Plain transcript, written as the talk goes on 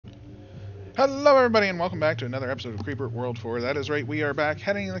Hello everybody and welcome back to another episode of Creeper World 4. That is right, we are back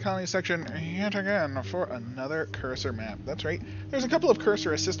heading in the colony section yet again for another cursor map. That's right, there's a couple of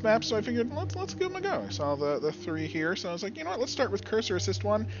cursor assist maps, so I figured let's give them a go. I saw the three here, so I was like, you know what, let's start with cursor assist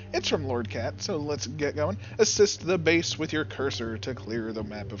 1. It's from Lord Cat, so let's get going. Assist the base with your cursor to clear the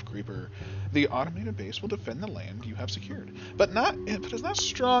map of Creeper. The automated base will defend the land you have secured, but it's not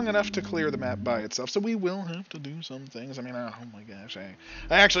strong enough to clear the map by itself, so we will have to do some things. I mean, oh my gosh, I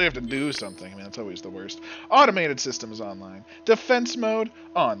actually have to do something. I mean, that's always the worst. Automated systems online. Defense mode,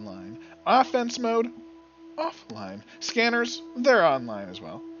 online. Offense mode, offline. Scanners, they're online as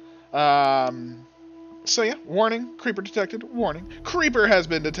well. So yeah, warning, creeper detected, warning. Creeper has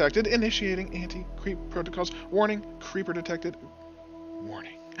been detected, initiating anti-creep protocols. Warning, creeper detected,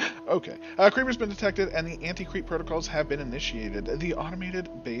 warning. Okay, creeper's been detected and the anti-creep protocols have been initiated. The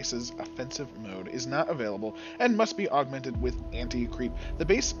automated base's offensive mode is not available and must be augmented with anti-creep. The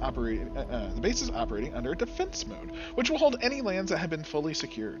base is operating under defense mode, which will hold any lands that have been fully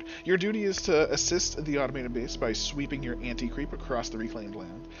secured. Your duty is to assist the automated base by sweeping your anti-creep across the reclaimed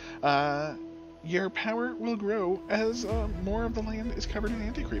land. Your power will grow as more of the land is covered in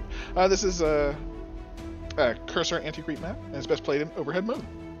anti-creep. This is a cursor anti-creep map, and it's best played in overhead mode.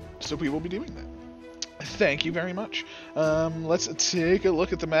 So we will be doing that. Thank you very much. Let's take a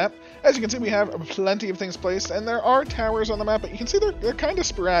look at the map. As you can see, we have plenty of things placed, and there are towers on the map, but you can see they're kind of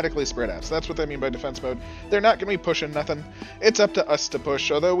sporadically spread out. So that's what I mean by defense mode. They're not going to be pushing nothing. It's up to us to push,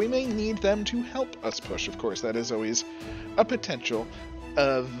 although we may need them to help us push. Of course, that is always a potential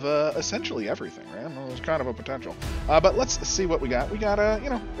of essentially everything, right? There's kind of a potential. But let's see what we got. We got,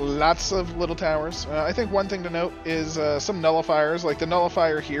 lots of little towers. I think one thing to note is some nullifiers. Like the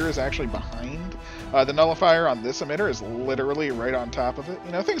nullifier here is actually behind. The nullifier on this emitter is literally right on top of it.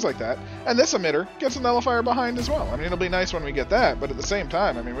 You know, things like that. And this emitter gets a nullifier behind as well. I mean, it'll be nice when we get that, but at the same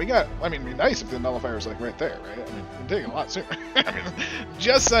time, I mean, it'd be nice if the nullifier was like right there, right? I mean, it'd take a lot sooner. I mean,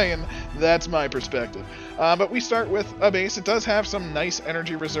 just saying, that's my perspective. But we start with a base. It does have some nice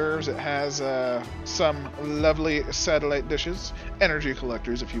energy reserves. It has some lovely satellite dishes, energy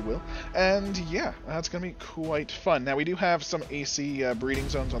collectors, if you will. And yeah, that's going to be quite fun. Now, we do have some AC breeding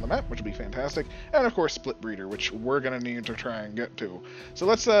zones on the map, which will be fantastic. And of course, split breeder, which we're going to need to try and get to. So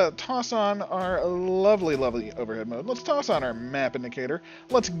let's toss on our lovely overhead mode. Let's toss on our map indicator.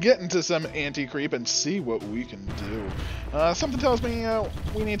 Let's get into some anti-creep and see what we can do. Something tells me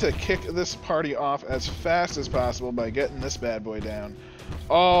we need to kick this party off as fast as possible by getting this bad boy down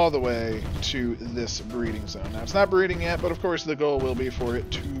all the way to this breeding zone. Now, it's not breeding yet, but of course the goal will be for it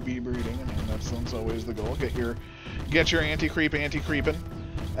to be breeding. I mean, that's always the goal. Get your anti-creeping,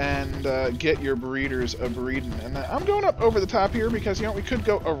 and get your breeders a-breeding. And I'm going up over the top here because, you know, we could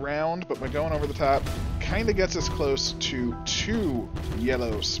go around, but by going over the top kind of gets us close to 2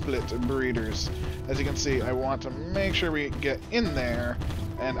 yellow split breeders. As you can see, I want to make sure we get in there,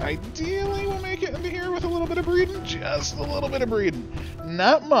 and ideally we'll make it into here with a little bit of breeding, just a little bit of breeding.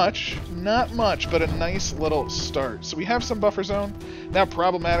 Not much, but a nice little start. So we have some buffer zone. Now,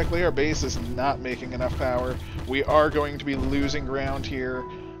 problematically, our base is not making enough power. We are going to be losing ground here.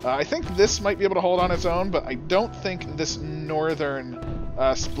 I think this might be able to hold on its own, but I don't think this northern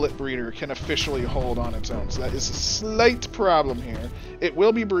split breeder can officially hold on its own. So that is a slight problem here. It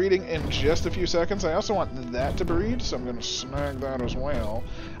will be breeding in just a few seconds. I also want that to breed, so I'm going to snag that as well.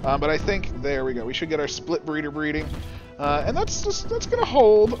 But I think, there we go. We should get our split breeder breeding. And that's going to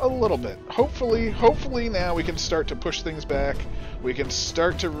hold a little bit. Hopefully now we can start to push things back. We can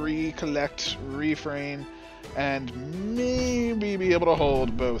start to recollect, refrain, and maybe be able to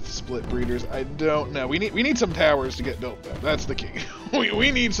hold both split breeders. I don't know. We need some towers to get built, though. That's the key.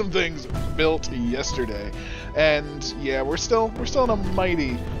 we need some things built yesterday, and yeah, we're still in a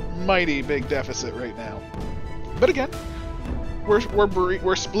mighty big deficit right now. But again,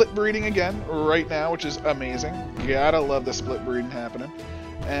 we're split breeding again right now, which is amazing. Gotta love the split breeding happening,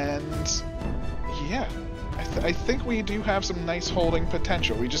 and yeah. I think we do have some nice holding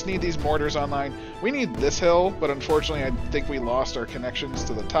potential. We just need these mortars online. We need this hill, but unfortunately I think we lost our connections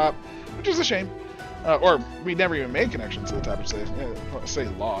to the top, which is a shame. Or we never even made connections to the top, which say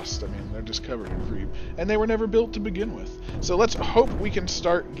lost. I mean, they're just covered in creep. And they were never built to begin with. So let's hope we can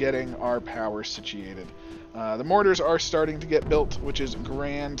start getting our power situated. The mortars are starting to get built, which is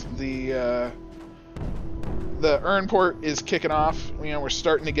grand. The urn port is kicking off. You know, we're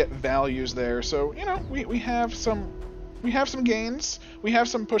starting to get values there. So, you know, we have some We have some gains. We have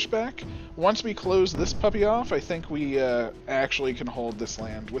some pushback. Once we close this puppy off, I think we actually can hold this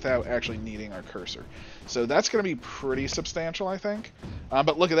land without actually needing our cursor. So that's going to be pretty substantial, I think.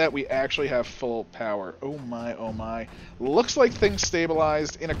 But look at that, we actually have full power. Oh my, oh my. Looks like things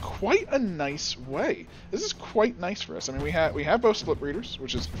stabilized in quite a nice way. This is quite nice for us. I mean, we have both split breeders,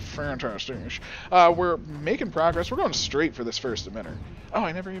 which is fantastic. We're making progress. We're going straight for this first emitter. Oh,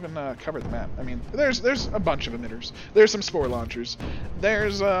 I never even covered the map. I mean, there's a bunch of emitters. There's some spore launchers.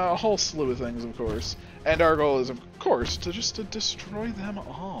 There's a whole slew of things, of course. And our goal is, of course, to destroy them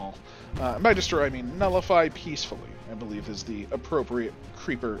all. And by destroy, I mean nullify peacefully, I believe is the appropriate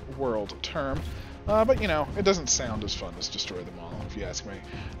Creeper world term. But, you know, it doesn't sound as fun as destroy them all, if you ask me.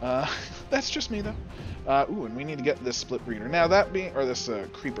 That's just me, though. Ooh, and we need to get this split breeder. Now, that being... Or this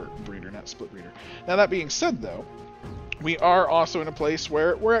Creeper breeder, not split breeder. Now, that being said, though, we are also in a place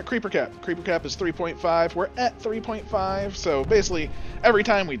where we're at Creeper Cap. Creeper Cap is 3.5. We're at 3.5. So, basically, every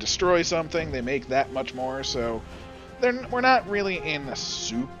time we destroy something, they make that much more. So, we're not really in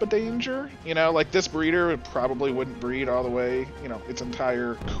super danger. You know, like this breeder probably wouldn't breed all the way, you know, its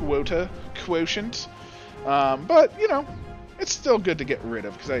entire quotient. But, you know, it's still good to get rid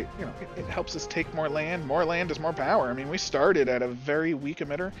of because it helps us take more land. More land is more power. I mean, we started at a very weak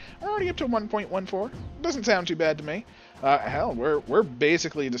emitter. We're already up to 1.14. Doesn't sound too bad to me. Hell, we're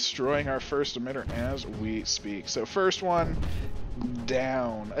basically destroying our first emitter as we speak. So first one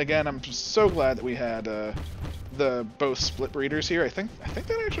down. Again, I'm so glad that we had the both split breeders here. I think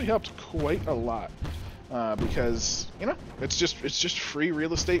that actually helped quite a lot. Because, you know, it's just free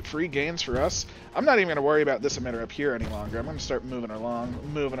real estate, free gains for us. I'm not even going to worry about this emitter up here any longer. I'm going to start moving along,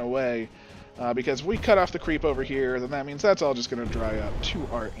 moving away. Because if we cut off the creep over here, then that means that's all just going to dry up to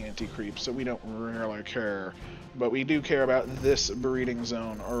our anti-creep, so we don't really care. But we do care about this breeding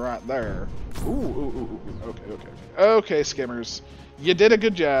zone right there. Ooh. Okay. Okay, skimmers. You did a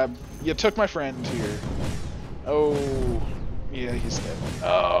good job. You took my friend here. Oh... Yeah, he's dead.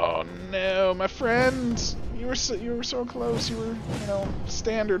 Oh no, my friends! You were so close. You were, you know,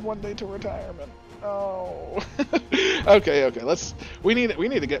 standard one day to retirement. Oh. okay. We need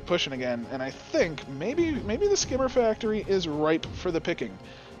to get pushing again, and I think maybe the skimmer factory is ripe for the picking.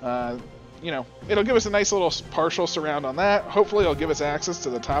 You know, it'll give us a nice little partial surround on that. Hopefully, it'll give us access to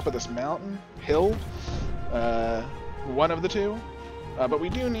the top of this hill. One of the two. But we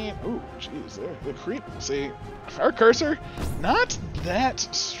do need... Ooh, jeez, the creep. See, our cursor, not that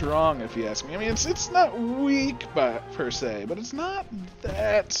strong, if you ask me. I mean, it's not weak per se, but it's not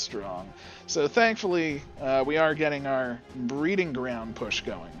that strong. So thankfully, we are getting our breeding ground push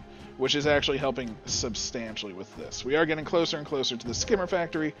going, which is actually helping substantially with this. We are getting closer and closer to the skimmer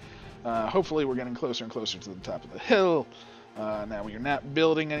factory. Hopefully, we're getting closer and closer to the top of the hill. Now we are not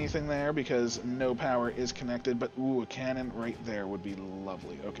building anything there because no power is connected, but ooh, a cannon right there would be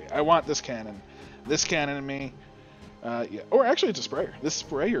lovely. Okay, I want this cannon. This cannon in me. Yeah. Or actually it's a sprayer. This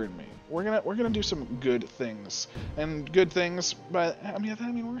sprayer in me. We're gonna do some good things. And good things, but I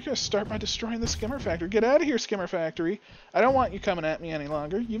mean we're gonna start by destroying the skimmer factory. Get out of here, skimmer factory. I don't want you coming at me any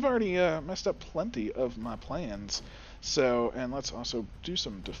longer. You've already messed up plenty of my plans. So, and let's also do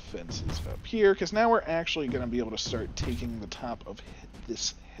some defenses up here, because now we're actually going to be able to start taking the top of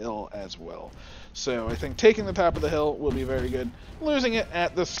this hill as well. So I think taking the top of the hill will be very good. Losing it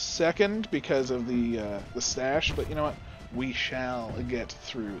at the second because of the stash, but you know what? We shall get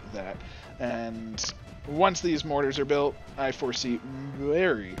through that. And once these mortars are built, I foresee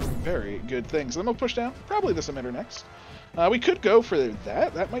very, very good things. Then we'll push down probably this emitter next. We could go for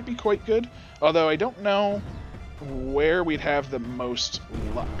that. That might be quite good. Although I don't know where we'd have the most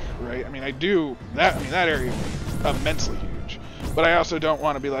luck, right? I mean, that area would be immensely huge. But I also don't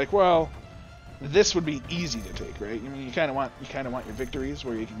want to be like, well, this would be easy to take, right? I mean, you kind of want your victories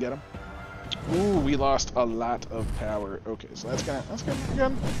where you can get them. Ooh, we lost a lot of power. Okay, so that's gonna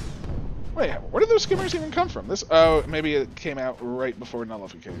again. Wait, where did those skimmers even come from? Oh, maybe it came out right before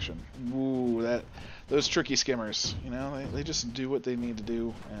nullification. Ooh, those tricky skimmers, you know, they just do what they need to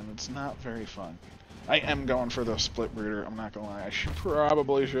do, and it's not very fun. I am going for the split breeder. I'm not going to lie. I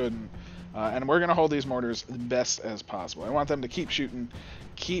probably shouldn't. And we're going to hold these mortars the best as possible. I want them to keep shooting,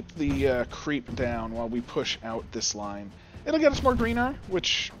 keep the creep down while we push out this line. It'll get us more green R,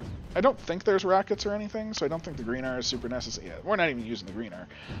 which I don't think there's rockets or anything, so I don't think the green R is super necessary. Yeah, we're not even using the green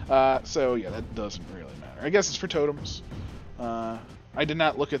R. So yeah, that doesn't really matter. I guess it's for totems. I did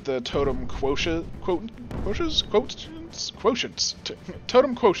not look at the totem quotients.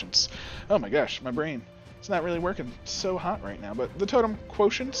 Totem quotients. Oh my gosh, my brain. It's not really working. It's so hot right now. But the totem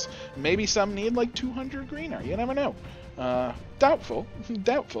quotients, maybe some need like 200 green R. You never know. Doubtful,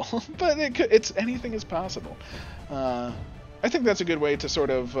 doubtful, but it's anything is possible. I think that's a good way to sort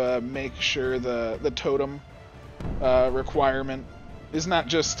of make sure the totem requirement is not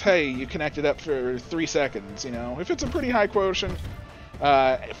just, hey, you connected up for 3 seconds. You know, if it's a pretty high quotient,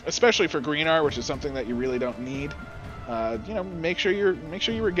 especially for green art, which is something that you really don't need. You know, make sure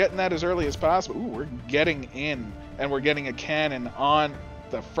you were getting that as early as possible. Ooh, we're getting in, and we're getting a cannon on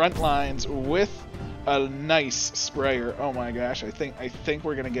the front lines with a nice sprayer. Oh my gosh, I think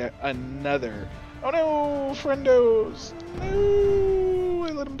we're gonna get another. Oh no, friendos! No,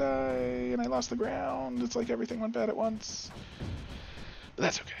 I let him die, and I lost the ground. It's like everything went bad at once. But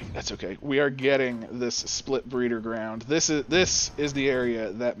that's okay. That's okay. We are getting this split breeder ground. This is the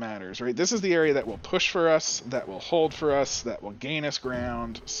area that matters, right? This is the area that will push for us, that will hold for us, that will gain us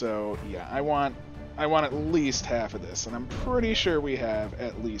ground. So yeah, I want at least half of this, and I'm pretty sure we have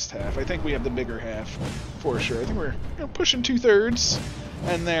at least half. I think we have the bigger half for sure. I think we're pushing 2/3,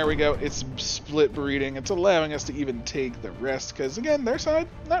 and there we go. It's split breeding. It's allowing us to even take the rest, because again, their side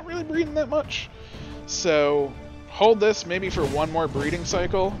not really breeding that much. So hold this maybe for one more breeding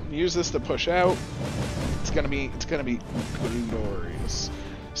cycle. Use this to push out. It's gonna be glorious.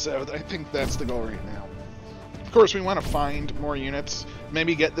 So I think that's the goal right now. Of course, we want to find more units.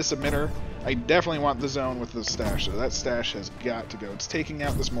 Maybe get this emitter. I definitely want the zone with the stash, so that stash has got to go. It's taking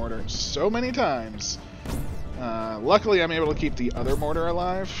out this mortar so many times. Luckily, I'm able to keep the other mortar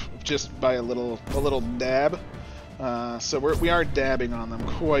alive just by a little dab. So we are dabbing on them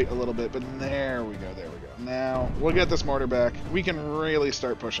quite a little bit, but there we go. Now we'll get this mortar back. We can really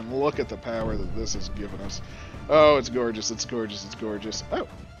start pushing. Look at the power that this has given us. Oh, it's gorgeous! It's gorgeous! It's gorgeous! Oh,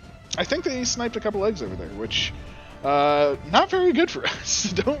 I think they sniped a couple eggs over there, which. Not very good for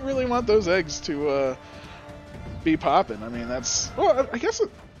us. Don't really want those eggs to be popping. I mean, that's... Well, I guess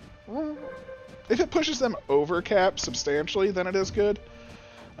if it pushes them over cap substantially, then it is good.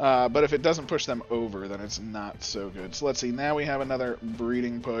 But if it doesn't push them over, then it's not so good. So let's see. Now we have another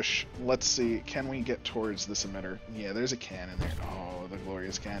breeding push. Let's see. Can we get towards this emitter? Yeah, there's a cannon there. Oh, the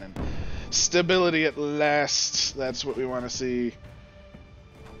glorious cannon. Stability at last. That's what we want to see.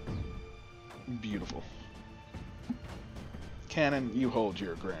 Beautiful. Cannon, you hold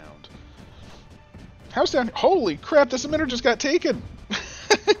your ground. House down. Holy crap, this emitter just got taken.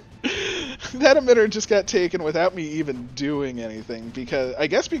 That emitter just got taken without me even doing anything, because I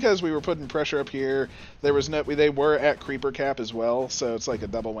guess because we were putting pressure up here, there was no, they were at creeper cap as well, so it's like a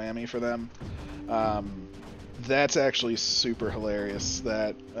double whammy for them. That's actually super hilarious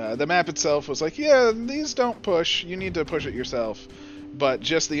that the map itself was like, yeah, these don't push, you need to push it yourself, but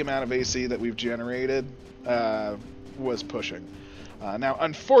just the amount of AC that we've generated was pushing. Now,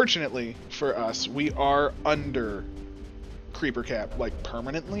 unfortunately for us, we are under creeper cap, like,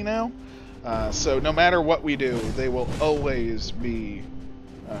 permanently now. So no matter what we do, they will always be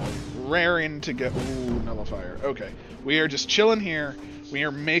raring to go. Ooh, nullifier. Okay, we are just chilling here. We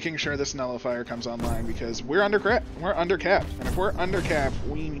are making sure this nullifier comes online because we're under cap. We're under cap, and if we're under cap,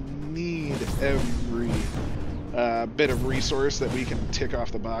 we need every bit of resource that we can tick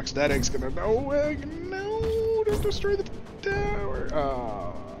off the box. That egg's gonna... No, egg, no! Don't destroy the tower!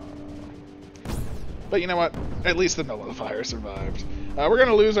 Oh. But you know what? At least the nullifier survived. We're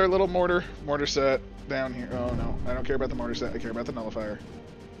gonna lose our little mortar set down here. Oh no, I don't care about the mortar set. I care about the nullifier.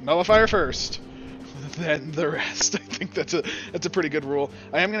 Nullifier first, then the rest. I think that's a pretty good rule.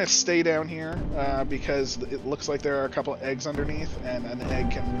 I am gonna stay down here because it looks like there are a couple eggs underneath, and an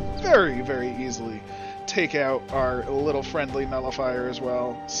egg can very, very easily take out our little friendly nullifier as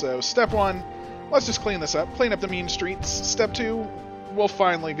well. So step one, let's just clean this up. Clean up the mean streets. Step two, we'll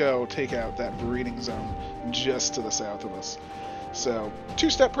finally go take out that breeding zone just to the south of us. So,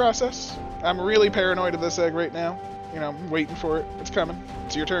 two-step process. I'm really paranoid of this egg right now. You know, I'm waiting for it. It's coming.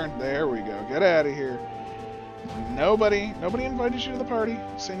 It's your turn. There we go. Get out of here. Nobody invited you to the party,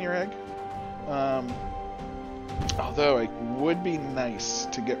 senior egg. Although it would be nice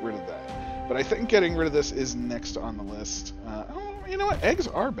to get rid of that. But I think getting rid of this is next on the list. You know what? Eggs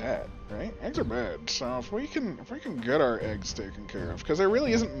are bad, right? Eggs are bad. So if we can get our eggs taken care of, because there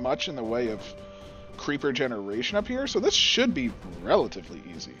really isn't much in the way of creeper generation up here, so this should be relatively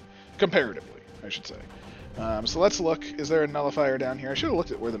easy, comparatively, I should say. So let's look. Is there a nullifier down here? I should have looked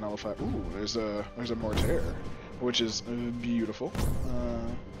at where the nullifier. Ooh, there's a mortar, which is beautiful.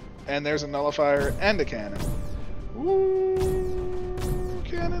 And there's a nullifier and a cannon. Ooh,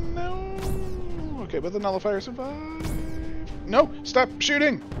 cannon, no. Okay, but the nullifier survived. No, stop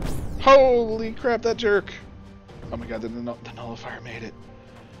shooting! Holy crap, that jerk! Oh my god, the nullifier made it.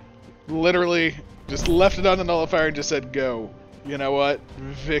 Literally, just left it on the nullifier and just said go. You know what?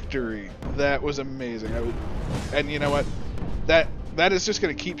 Victory. That was amazing. And you know what? That is just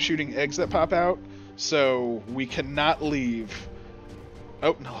going to keep shooting eggs that pop out, so we cannot leave.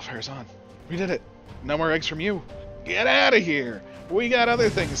 Oh, nullifier's on. We did it. No more eggs from you. Get out of here. We got other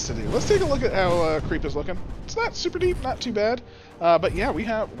things to do. Let's take a look at how creep is looking. It's not super deep, not too bad. But yeah, we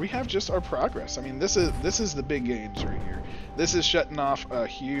have just our progress. I mean, this is the big gains right here. This is shutting off a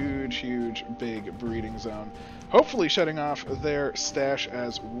huge, big breeding zone. Hopefully shutting off their stash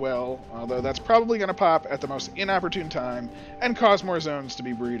as well, although that's probably going to pop at the most inopportune time and cause more zones to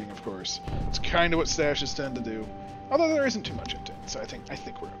be breeding, of course. It's kind of what stashes tend to do, although there isn't too much into it, so I think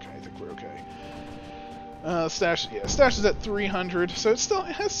we're okay. Stash is at 300, so it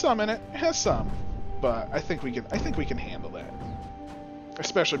has some in it. It has some, but I think we can handle that.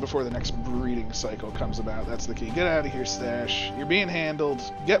 Especially before the next breeding cycle comes about. That's the key. Get out of here, stash. You're being handled.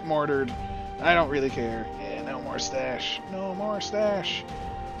 Get mortared. I don't really care. Yeah, no more stash. No more stash.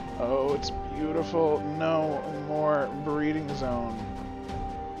 Oh, it's beautiful. No more breeding zone.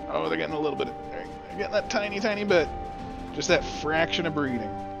 Oh, they're getting a little bit. They're getting that tiny bit. Just that fraction of breeding.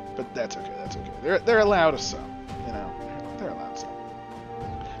 But that's okay. That's okay. They're allowed some. You know, they're allowed some.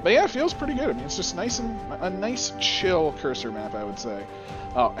 But yeah, it feels pretty good. I mean, it's just a nice chill cursor map, I would say.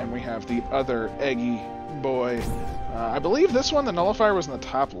 Oh, and we have the other eggy boy. I believe this one, the nullifier, was in the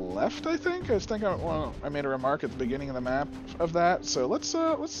top left. I think. I made a remark at the beginning of the map of that. So let's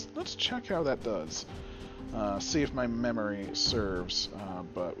check how that does. See if my memory serves.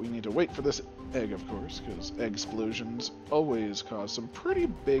 But we need to wait for this egg, of course, because egg explosions always cause some pretty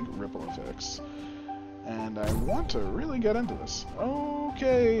big ripple effects. And I want to really get into this.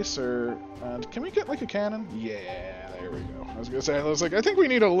 Okay, sir. Can we get, like, a cannon? Yeah, there we go. I was going to say, I think we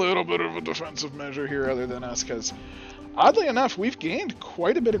need a little bit of a defensive measure here other than us, because, oddly enough, we've gained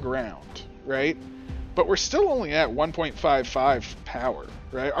quite a bit of ground, right? But we're still only at 1.55 power,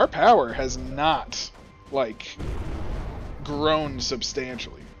 right? Our power has not, like, grown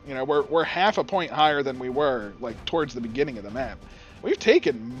substantially. You know, we're half a point higher than we were, like, towards the beginning of the map. We've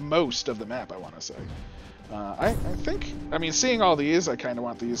taken most of the map, I want to say. I think, I mean, seeing all these, I kind of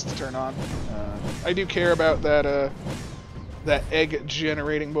want these to turn on. I do care about that egg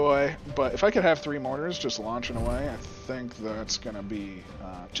generating boy, but if I could have 3 mortars just launching away, I think that's going to be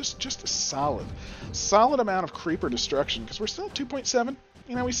just a solid amount of creeper destruction, because we're still at 2.7.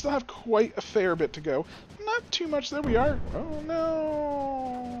 You know, we still have quite a fair bit to go. Not too much, there we are. Oh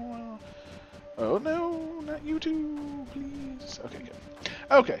no. Oh no, not you two, please. Okay, good.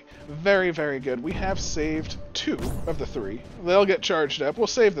 Okay, very good. We have saved 2 of the 3. They'll get charged up. We'll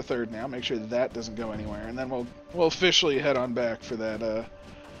save the 3rd now, make sure that doesn't go anywhere, and then we'll officially head on back for that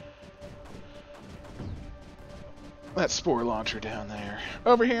spore launcher down there.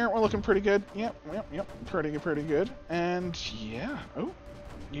 Over here, we're looking pretty good. Yep, pretty good. And yeah, oh,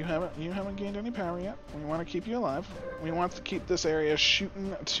 you haven't gained any power yet. We want to keep you alive. We want to keep this area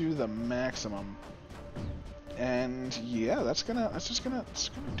shooting to the maximum. And yeah, it's gonna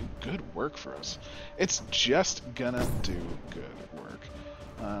do good work for us. It's just gonna do good work.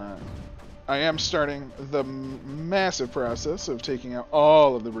 I am starting the massive process of taking out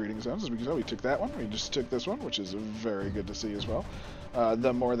all of the breeding zones. As we can tell, we took that one. We just took this one, which is very good to see as well.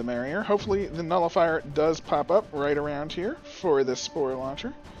 The more the merrier. Hopefully the nullifier does pop up right around here for this spore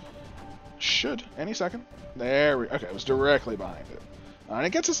launcher. Should any second. There we. Okay, it was directly behind it. And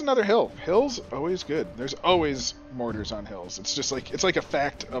it gets us another hill. Hills, always good. There's always mortars on hills. It's just like, it's like a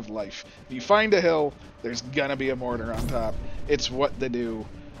fact of life. If you find a hill, there's gonna be a mortar on top. It's what they do.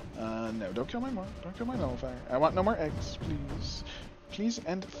 No, don't kill my nullifier. I want no more eggs, please. Please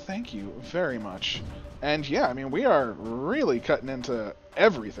and thank you very much. And yeah, I mean, we are really cutting into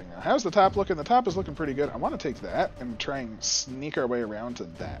everything now. How's the top looking? The top is looking pretty good. I want to take that and try and sneak our way around to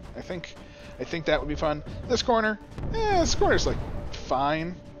that. I think that would be fun. This corner's like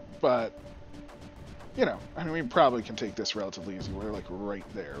fine, but you know, I mean, we probably can take this relatively easy. We're like right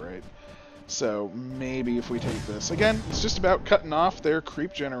there, right? So maybe if we take this again, it's just about cutting off their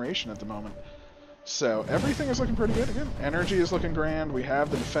creep generation at the moment. So everything is looking pretty good. Again, energy is looking grand. We have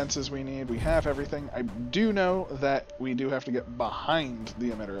the defenses we need. We have everything. I do know that we do have to get behind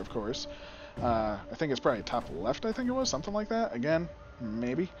the emitter, of course. I think it's probably top left, I think it was, something like that. Again,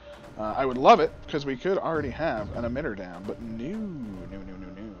 maybe. I would love it, because we could already have an emitter down, but no.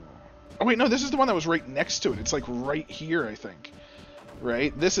 Oh wait, no, this is the one that was right next to it. It's like right here, I think.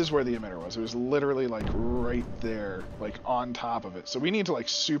 Right? This is where the emitter was. It was literally like right there, like on top of it. So we need to like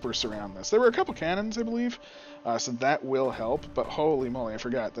super surround this. There were a couple cannons, I believe, so that will help. But holy moly, I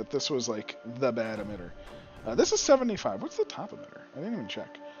forgot that this was like the bad emitter. This is 75. What's the top emitter? I didn't even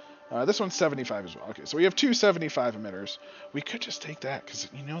check. This one's 75 as well. Okay, so we have two 75 emitters. We could just take that, because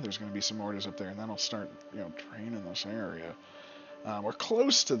you know there's going to be some mortars up there, and that'll start, draining this area. We're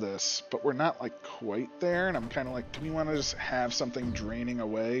close to this, but we're not, like, quite there, and I'm kind of like, do we want to just have something draining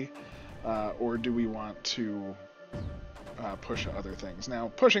away, or do we want to push other things?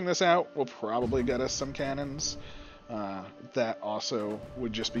 Now, pushing this out will probably get us some cannons. That also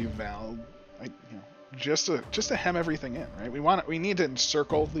would just be just to hem everything in, right? We need to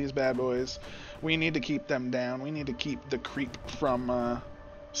encircle these bad boys. We need to keep them down. We need to keep the creep from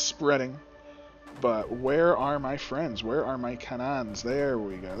spreading. But where are my friends? Where are my cannons? There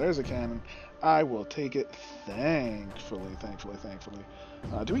we go. There's a cannon. I will take it. Thankfully.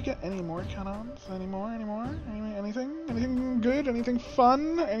 Do we get any more cannons? Any more? Anything good? Anything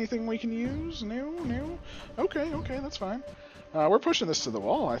fun? Anything we can use? New? Okay, that's fine. We're pushing this to the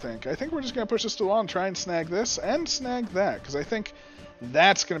wall, I think. I think we're just going to push this to the wall and try and snag this and snag that, because I think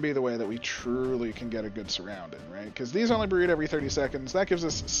that's going to be the way that we truly can get a good surround in, right? Because these only breed every 30 seconds. That gives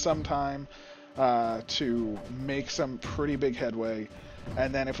us some time to make some pretty big headway.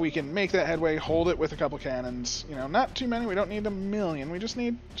 And then if we can make that headway, hold it with a couple cannons, not too many, we don't need a million, we just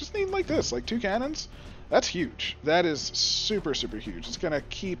need like this, like 2 cannons. That's huge. That is super, super huge. It's going to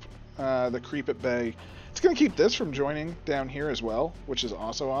keep the creep at bay. It's going to keep this from joining down here as well, which is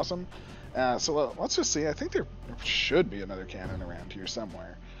also awesome. So let's just see. I think there should be another cannon around here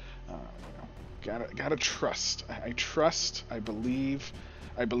somewhere. Gotta trust. I believe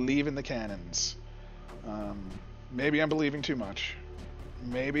in the cannons. Maybe I'm believing too much.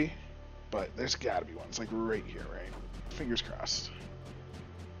 Maybe. But there's gotta be one. It's like right here, right? Fingers crossed.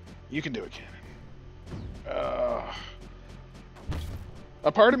 You can do it, cannon.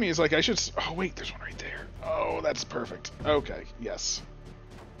 A part of me is like, I should... Oh, wait, there's one right there. Oh, that's perfect. Okay, yes.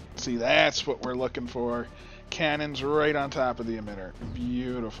 See, that's what we're looking for. Cannons right on top of the emitter.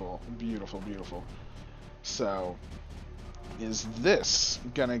 Beautiful. So, is this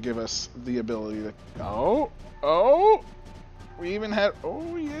gonna give us the ability to... Oh! We even had...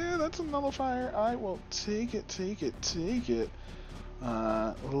 Oh, yeah, that's a nullifier. I will take it.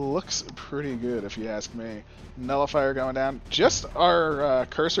 Looks pretty good, if you ask me. Nullifier going down. Just our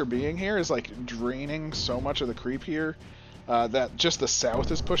cursor being here is like draining so much of the creep here that just the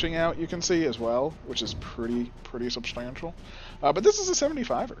south is pushing out, you can see as well, which is pretty substantial. But this is a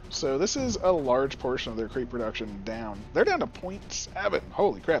 75er, so this is a large portion of their creep production down. They're down to 0.7.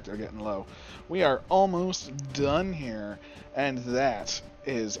 Holy crap, they're getting low. We are almost done here, and that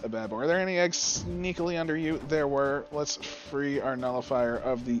is a bad boy. Are there any eggs sneakily under you? There were. Let's free our nullifier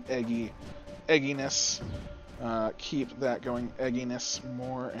of the egginess. Keep that going. Egginess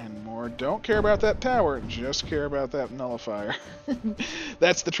more and more. Don't care about that tower. Just care about that nullifier.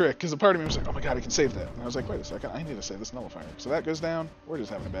 That's the trick, because a part of me was like, oh my god, I can save that. And I was like, wait a second, I need to save this nullifier. So that goes down. We're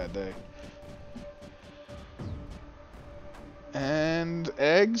just having a bad day. And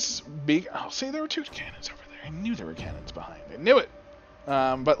eggs. Oh, see, there were 2 cannons over there. I knew there were cannons behind. I knew it.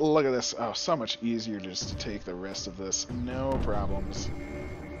 But look at this. Oh, so much easier just to take the rest of this. No problems.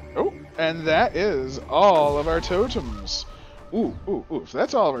 Oh, and that is all of our totems. Ooh. If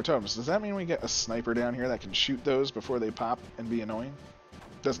that's all of our totems, does that mean we get a sniper down here that can shoot those before they pop and be annoying?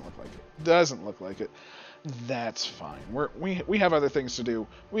 Doesn't look like it. That's fine. We have other things to do.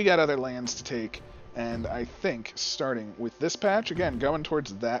 We got other lands to take. And I think starting with this patch, again, going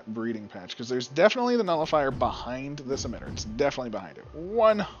towards that breeding patch, because there's definitely the nullifier behind this emitter. It's definitely behind it.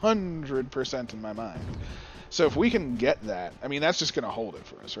 100% in my mind. So if we can get that, I mean, that's just going to hold it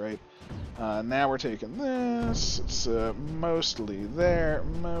for us, right? Now we're taking this. It's mostly there.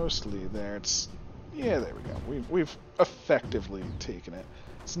 It's... Yeah, there we go. We've effectively taken it.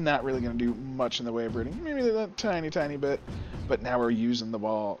 It's not really going to do much in the way of breeding. Maybe a tiny bit. But now we're using the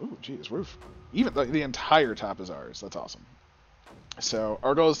ball. Ooh, geez, even the entire top is ours. That's awesome. So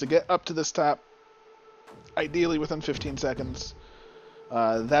our goal is to get up to this top, ideally within 15 seconds.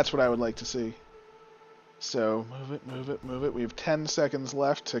 That's what I would like to see. So move it. We have 10 seconds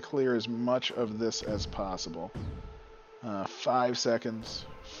left to clear as much of this as possible. 5 seconds.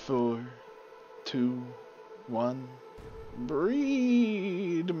 4, 2, 1.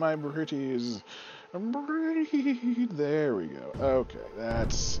 Breed, my pretties. Breed. There we go. Okay,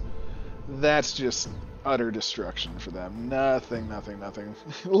 that's just utter destruction for them. Nothing.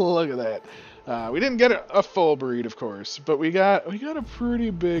 Look at that. We didn't get a full breed, of course, but we got a pretty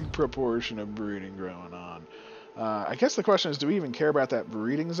big proportion of breeding going on. I guess the question is, do we even care about that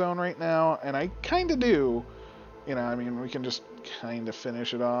breeding zone right now? And I kind of do. I mean, we can just kind of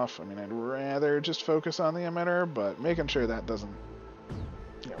finish it off. I mean, I'd rather just focus on the emitter, but making sure that doesn't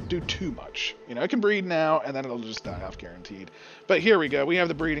do too much. It can breed now, and then it'll just die off guaranteed. But here we go. We have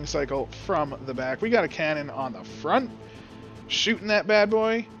the breeding cycle from the back. We got a cannon on the front, shooting that bad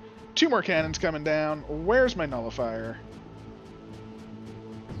boy. 2 more cannons coming down. Where's my nullifier?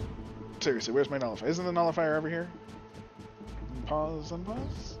 Seriously, where's my nullifier? Isn't the nullifier over here? Pause,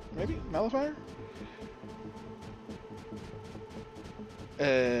 unpause? Maybe? Nullifier?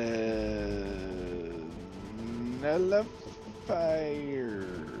 Nullifier.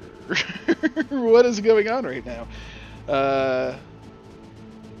 What is going on right now?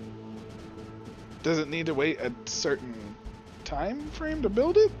 Does it need to wait a certain time frame to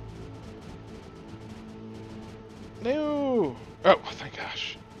build it? No. Oh, thank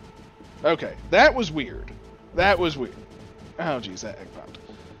gosh. Okay, that was weird. That was weird. Oh, geez, that egg popped.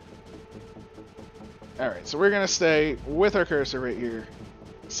 Alright, so we're going to stay with our cursor right here.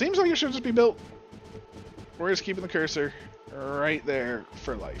 Seems like it should just be built. We're just keeping the cursor right there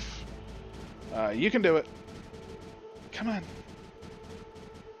for life. You can do it. Come on.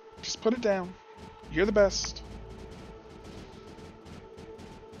 Just put it down. You're the best.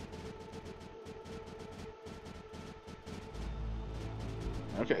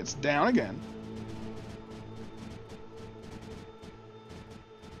 Okay, it's down again.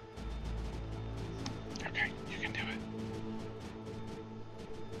 Okay, you can do it.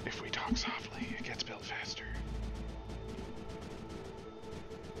 If we talk softly, it gets built faster.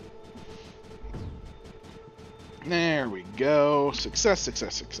 There we go. Success,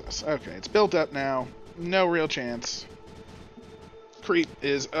 success, success. Okay, it's built up now. No real chance. Creep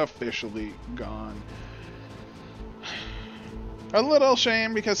is officially gone. A little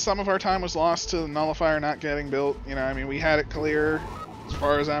shame because some of our time was lost to the nullifier not getting built. I mean, we had it clear as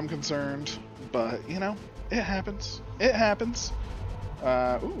far as I'm concerned. But, it happens. It happens.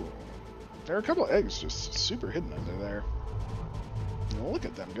 Ooh. There are a couple of eggs just super hidden under there. Look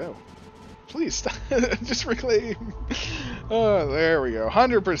at them go. Please stop. Just reclaim. Oh, there we go.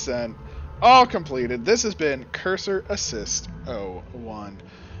 100%. All completed. This has been Cursor Assist 01.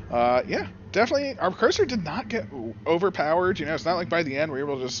 Yeah, definitely. Our cursor did not get overpowered. It's not like by the end we were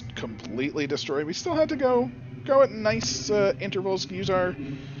able to just completely destroy. We still had to go at nice intervals. Use our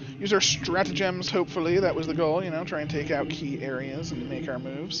stratagems. Hopefully that was the goal. Try and take out key areas and make our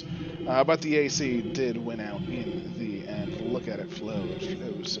moves. But the AC did win out in the end. Look at it flow. It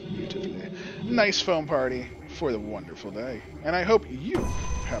flows so beautifully. Nice foam party for the wonderful day, and I hope you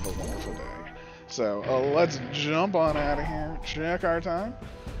have a wonderful day. So let's jump on out of here. Check our time.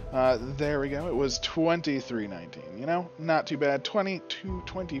 There we go. It was 23:19. Not too bad.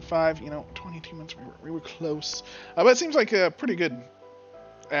 22:25. 22 minutes. We were close. But it seems like a pretty good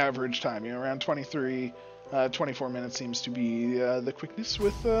average time. Around 23, 24 minutes seems to be the quickness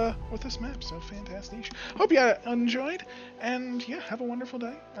with this map. So fantastic. Hope you enjoyed. And yeah, have a wonderful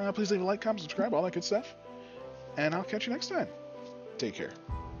day. Please leave a like, comment, subscribe, all that good stuff. And I'll catch you next time. Take care.